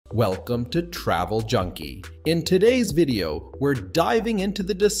Welcome to Travel Junkie. In today's video, we're diving into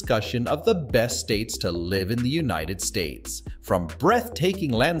the discussion of the best states to live in the United States. From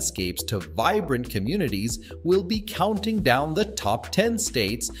breathtaking landscapes to vibrant communities, we'll be counting down the top 10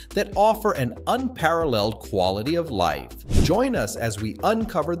 states that offer an unparalleled quality of life. Join us as we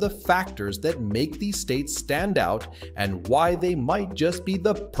uncover the factors that make these states stand out and why they might just be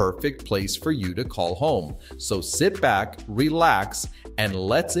the perfect place for you to call home. So sit back, relax, and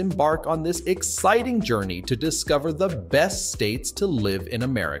let's embark on this exciting journey to discover the best states to live in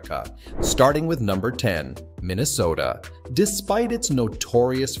America. Starting with number 10, Minnesota. Despite its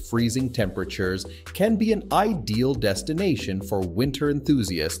notorious freezing temperatures, can be an ideal destination for winter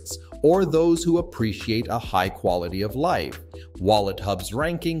enthusiasts or those who appreciate a high quality of life. WalletHub's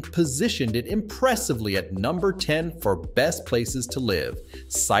ranking positioned it impressively at number 10 for best places to live,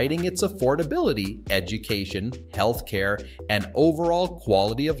 citing its affordability, education, healthcare, and overall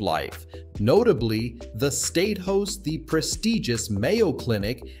quality of life. Notably, the state hosts the prestigious Mayo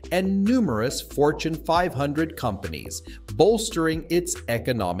Clinic and numerous Fortune 500 companies, bolstering its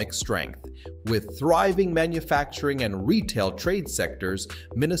economic strength. With thriving manufacturing and retail trade sectors,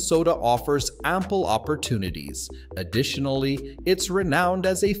 Minnesota offers ample opportunities. Additionally, it's renowned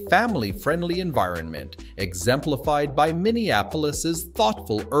as a family-friendly environment, exemplified by Minneapolis's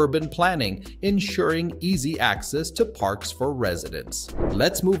thoughtful urban planning, ensuring easy access to parks for residents.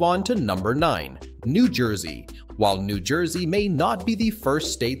 Let's move on to number 9, New Jersey. While New Jersey may not be the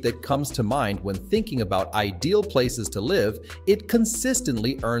first state that comes to mind when thinking about ideal places to live, it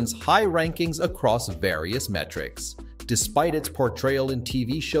consistently earns high rankings across various metrics. Despite its portrayal in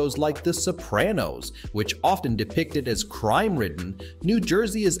TV shows like The Sopranos, which often depict it as crime-ridden, New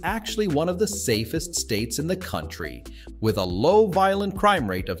Jersey is actually one of the safest states in the country. With a low violent crime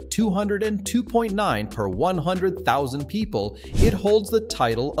rate of 202.9 per 100,000 people, it holds the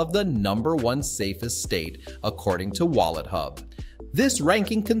title of the #1 safest state, according to WalletHub. This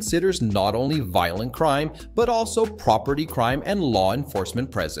ranking considers not only violent crime, but also property crime and law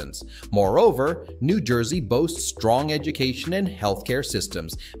enforcement presence. Moreover, New Jersey boasts strong education and healthcare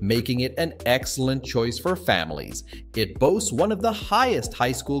systems, making it an excellent choice for families. It boasts one of the highest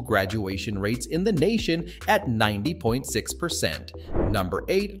high school graduation rates in the nation at 90.6%. Number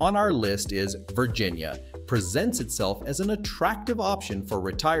 8 on our list is Virginia. Presents itself as an attractive option for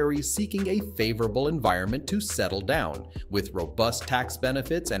retirees seeking a favorable environment to settle down. With robust tax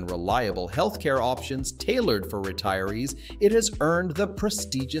benefits and reliable healthcare options tailored for retirees, it has earned the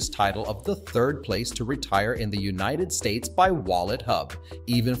prestigious title of the 3rd place to retire in the United States by WalletHub.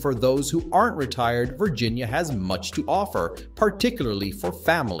 Even for those who aren't retired, Virginia has much to offer, particularly for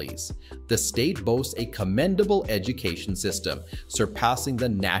families. The state boasts a commendable education system, surpassing the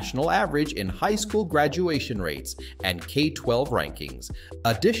national average in high school graduation rates and K-12 rankings.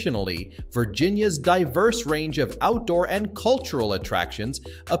 Additionally, Virginia's diverse range of outdoor and cultural attractions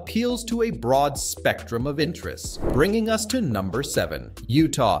appeals to a broad spectrum of interests. Bringing us to number 7,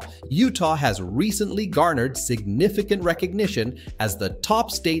 Utah. Utah has recently garnered significant recognition as the top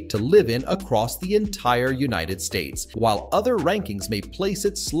state to live in across the entire United States. While other rankings may place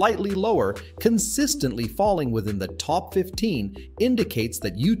it slightly lower, consistently falling within the top 15 indicates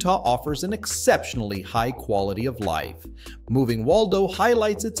that Utah offers an exceptionally high quality of life. Moving Waldo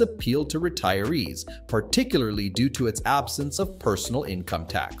highlights its appeal to retirees, particularly due to its absence of personal income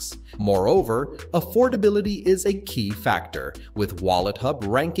tax. Moreover, affordability is a key factor, with WalletHub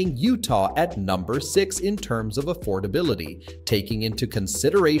ranking Utah at number 6 in terms of affordability, taking into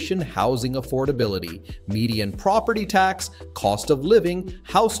consideration housing affordability, median property tax, cost of living,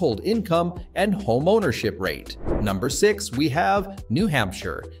 household income, and home ownership rate. Number 6, we have New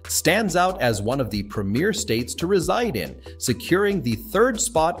Hampshire. Stands out as one of the premier states to reside in, securing the 3rd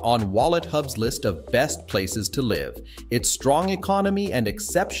spot on WalletHub's list of best places to live. Its strong economy and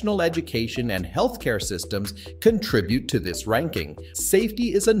exceptional education and healthcare systems contribute to this ranking.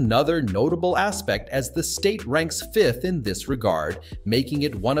 Safety is another notable aspect, as the state ranks 5th in this regard, making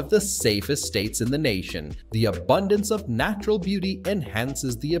it one of the safest states in the nation. The abundance of natural beauty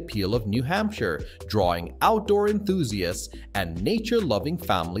enhances the appeal of New Hampshire, drawing outdoor enthusiasts and nature-loving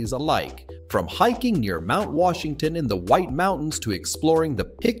families alike. From hiking near Mount Washington in the White Mountains to exploring the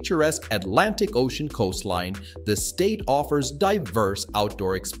picturesque Atlantic Ocean coastline, the state offers diverse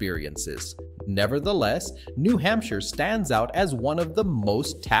outdoor experiences. Nevertheless, New Hampshire stands out as one of the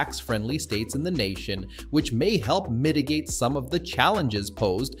most tax-friendly states in the nation, which may help mitigate some of the challenges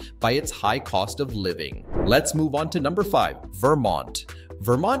posed by its high cost of living. Let's move on to number 5, Vermont.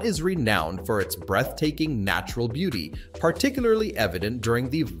 Vermont is renowned for its breathtaking natural beauty, particularly evident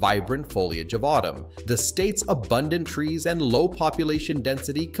during the vibrant foliage of autumn. The state's abundant trees and low population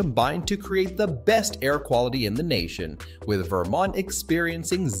density combine to create the best air quality in the nation, with Vermont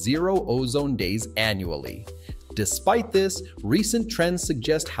experiencing 0 ozone days annually. Despite this, recent trends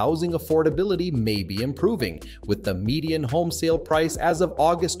suggest housing affordability may be improving, with the median home sale price as of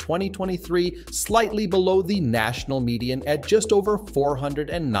August 2023 slightly below the national median at just over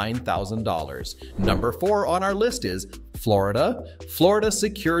 $409,000. Number 4 on our list is Florida. Florida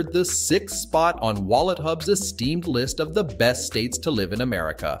secured the 6th spot on WalletHub's esteemed list of the best states to live in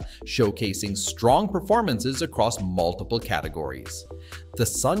America, showcasing strong performances across multiple categories. The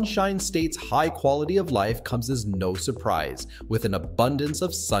Sunshine State's high quality of life comes as no surprise, with an abundance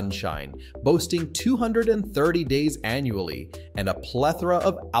of sunshine, boasting 230 days annually and a plethora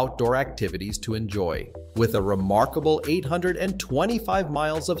of outdoor activities to enjoy. With a remarkable 825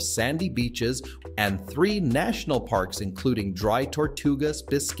 miles of sandy beaches and 3 national parks including Dry Tortugas,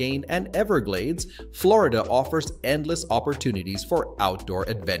 Biscayne, and Everglades, Florida offers endless opportunities for outdoor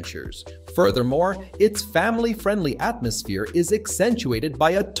adventures. Furthermore, its family-friendly atmosphere is accentuated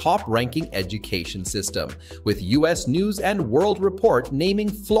by a top-ranking education system, with U.S. News and World Report naming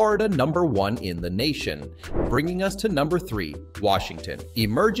Florida number 1 in the nation. Bringing us to number 3, Washington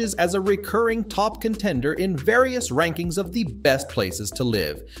emerges as a recurring top contender in various rankings of the best places to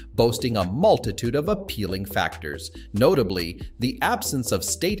live, boasting a multitude of appealing factors. Notably, the absence of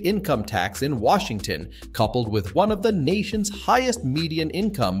state income tax in Washington, coupled with one of the nation's highest median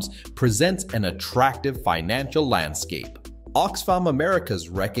incomes, presents an attractive financial landscape. Oxfam America's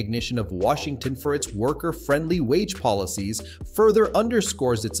recognition of Washington for its worker-friendly wage policies further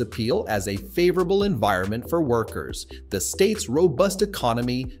underscores its appeal as a favorable environment for workers. The state's robust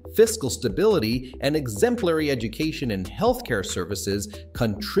economy, fiscal stability, and exemplary education and healthcare services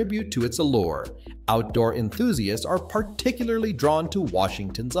contribute to its allure. Outdoor enthusiasts are particularly drawn to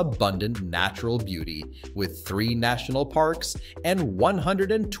Washington's abundant natural beauty, with 3 national parks and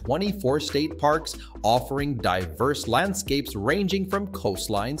 124 state parks offering diverse landscapes ranging from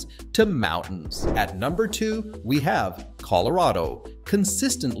coastlines to mountains. At number 2, we have Colorado.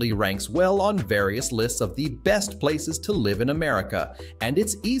 Consistently ranks well on various lists of the best places to live in America, and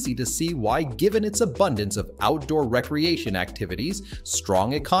it's easy to see why given its abundance of outdoor recreation activities,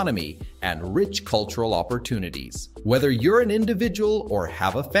 strong economy, and rich cultural opportunities. Whether you're an individual or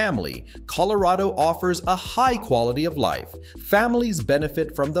have a family, Colorado offers a high quality of life. Families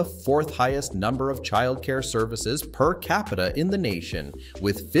benefit from the 4th highest number of childcare services per capita in the nation,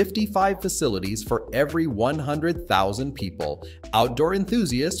 with 55 facilities for every 100,000 people. Outdoor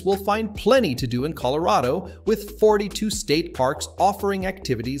enthusiasts will find plenty to do in Colorado, with 42 state parks offering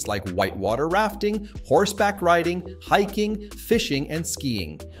activities like whitewater rafting, horseback riding, hiking, fishing, and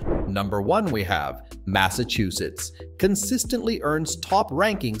skiing. Number 1, we have Massachusetts. Consistently earns top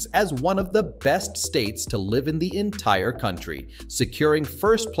rankings as one of the best states to live in the entire country, securing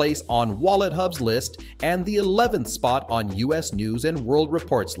 1st place on WalletHub's list and the 11th spot on U.S. News and World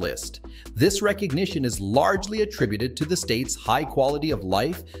Report's list. This recognition is largely attributed to the state's high quality of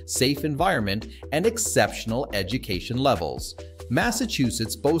life, safe environment, and exceptional education levels.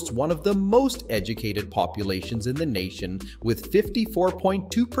 Massachusetts boasts one of the most educated populations in the nation, with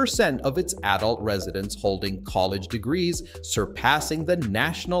 54.2% of its adult residents holding college degrees, surpassing the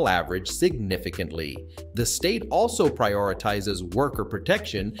national average significantly. The state also prioritizes worker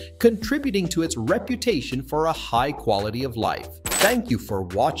protection, contributing to its reputation for a high quality of life. Thank you for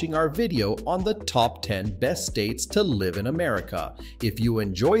watching our video on the top 10 best states to live in America. If you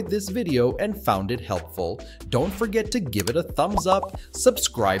enjoyed this video and found it helpful, don't forget to give it a thumbs up,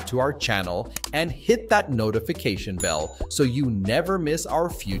 subscribe to our channel, and hit that notification bell so you never miss our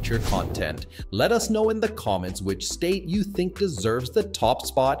future content. Let us know in the comments which state you think deserves the top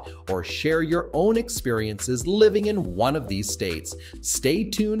spot, or share your own experiences living in one of these states. Stay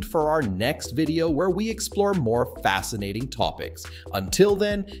tuned for our next video where we explore more fascinating topics. Until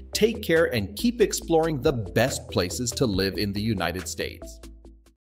then, take care and keep exploring the best places to live in the United States.